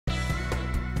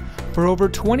For over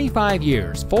 25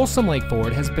 years, Folsom Lake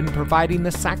Ford has been providing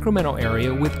the Sacramento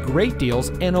area with great deals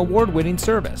and award-winning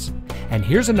service. And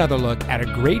here's another look at a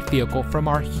great vehicle from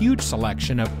our huge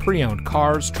selection of pre-owned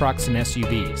cars, trucks, and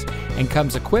SUVs, and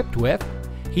comes equipped with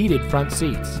heated front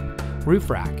seats, roof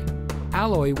rack,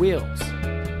 alloy wheels,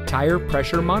 tire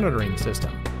pressure monitoring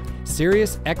system,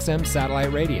 Sirius XM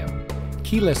satellite radio,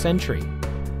 keyless entry,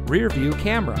 rear view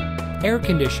camera, air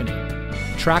conditioning,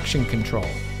 traction control,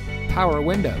 power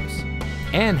windows,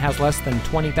 and has less than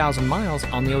 20,000 miles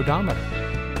on the odometer.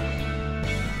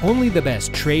 Only the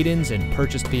best trade-ins and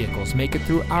purchased vehicles make it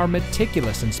through our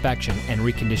meticulous inspection and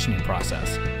reconditioning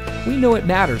process. We know it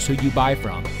matters who you buy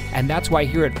from, and that's why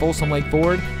here at Folsom Lake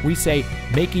Ford, we say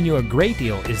making you a great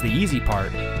deal is the easy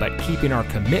part, but keeping our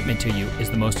commitment to you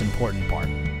is the most important part.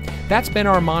 That's been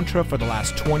our mantra for the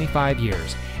last 25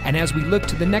 years, and as we look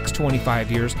to the next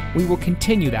 25 years, we will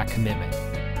continue that commitment.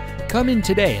 Come in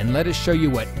today and let us show you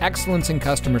what excellence in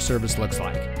customer service looks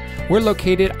like. We're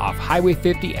located off Highway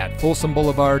 50 at Folsom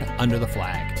Boulevard under the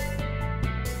flag.